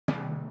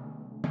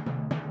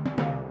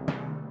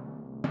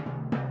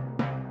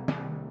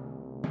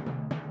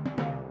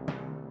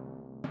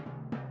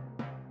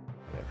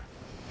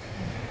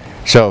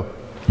So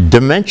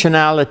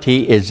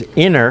dimensionality is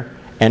inner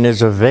and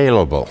is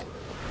available.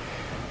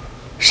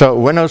 So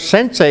when O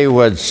Sensei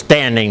was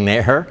standing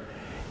there,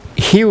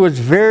 he was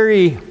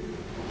very,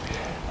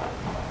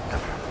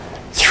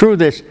 through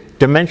this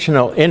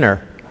dimensional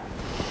inner,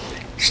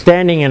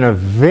 standing in a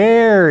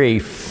very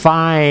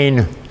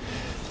fine,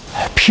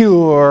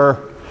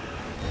 pure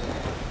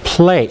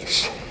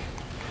place.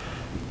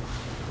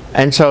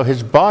 And so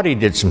his body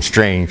did some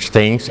strange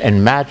things,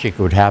 and magic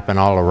would happen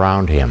all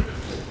around him.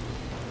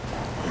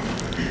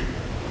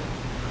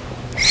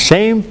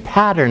 Same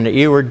pattern that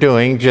you were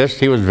doing, just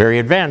he was very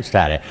advanced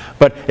at it.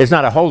 But it's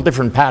not a whole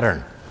different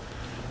pattern.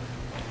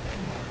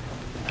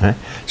 Okay?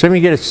 So when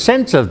you get a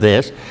sense of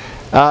this,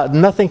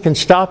 nothing can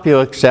stop you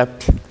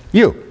except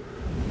you.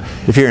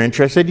 If you're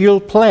interested,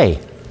 you'll play.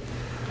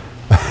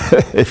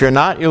 If you're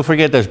not, you'll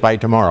forget this by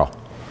tomorrow.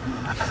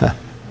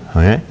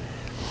 Okay?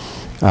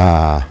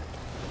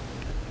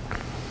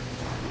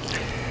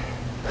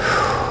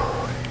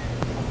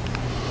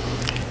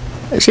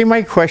 See,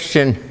 my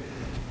question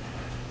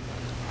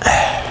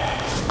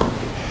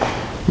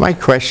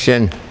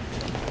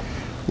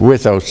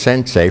with O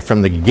Sensei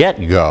from the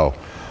get-go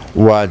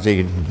was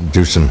he could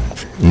do some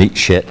neat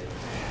shit,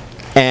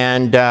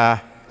 and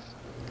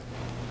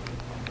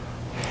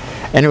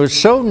it was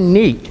so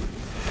neat,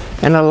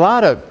 and a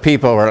lot of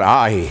people were,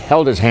 he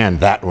held his hand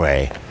that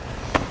way,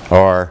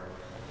 or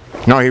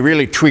no, he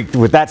really tweaked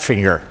with that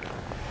finger.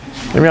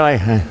 And we're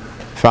like,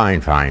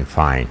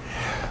 fine.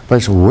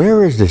 But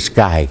where is this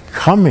guy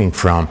coming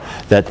from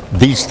that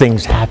these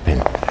things happen?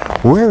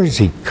 Where is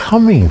he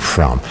coming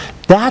from?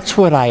 That's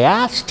what I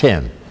asked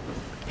him.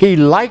 He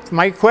liked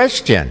my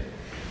question.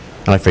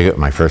 And I forget what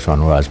my first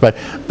one was, but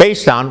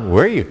based on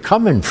where you're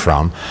coming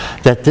from,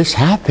 that this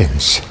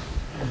happens.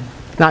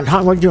 Not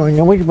how we're doing.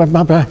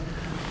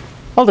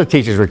 All the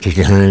teachers were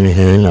teaching.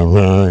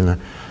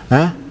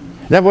 Huh?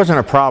 That wasn't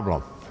a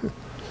problem.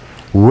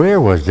 Where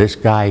was this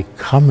guy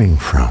coming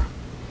from?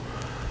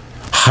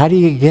 How do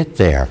you get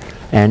there?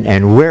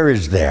 And where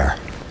is there?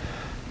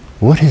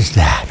 What is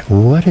that?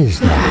 What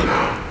is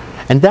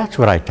that? And that's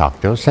what I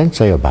talked to O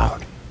Sensei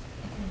about.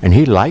 And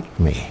he liked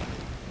me.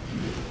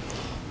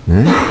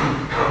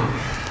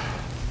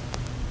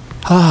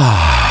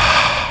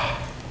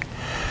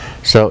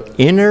 So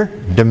inner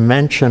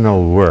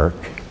dimensional work,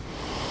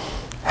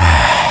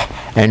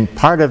 and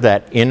part of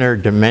that inner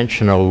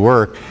dimensional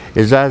work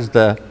is as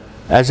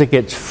it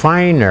gets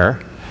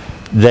finer,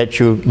 that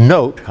you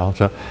note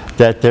also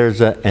that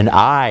there's an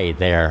I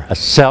there, a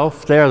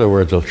self there. The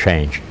words will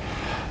change.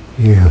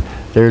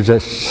 There's a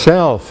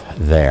self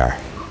there.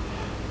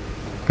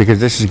 Because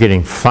this is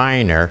getting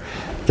finer,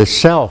 the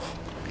self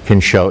can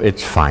show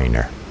it's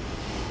finer.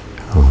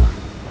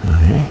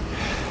 Okay.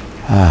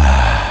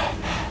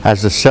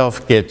 As the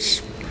self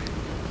gets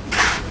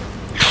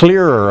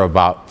clearer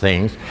about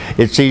things,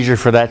 it's easier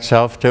for that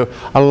self to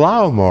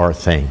allow more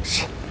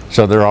things.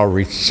 So they're all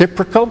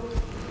reciprocal.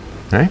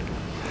 Right?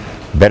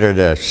 Better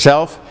the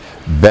self,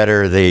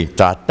 better the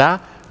da-da,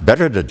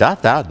 better the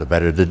da-da, the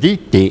better the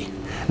di-di.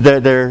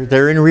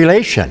 They're in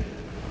relation.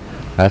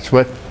 That's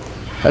what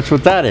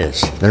that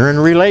is. They're in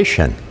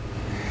relation.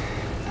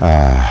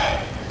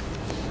 I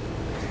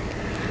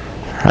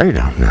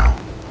don't know.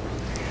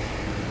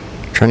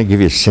 I'm trying to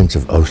give you a sense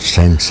of O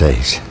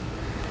Sensei's.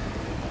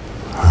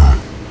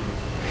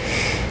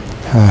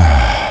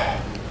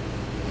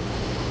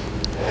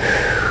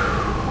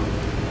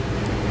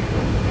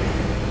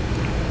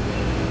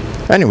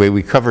 Anyway,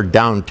 we covered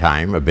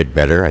downtime a bit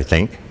better, I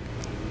think.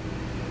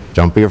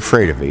 Don't be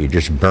afraid of it. You're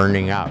just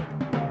burning out.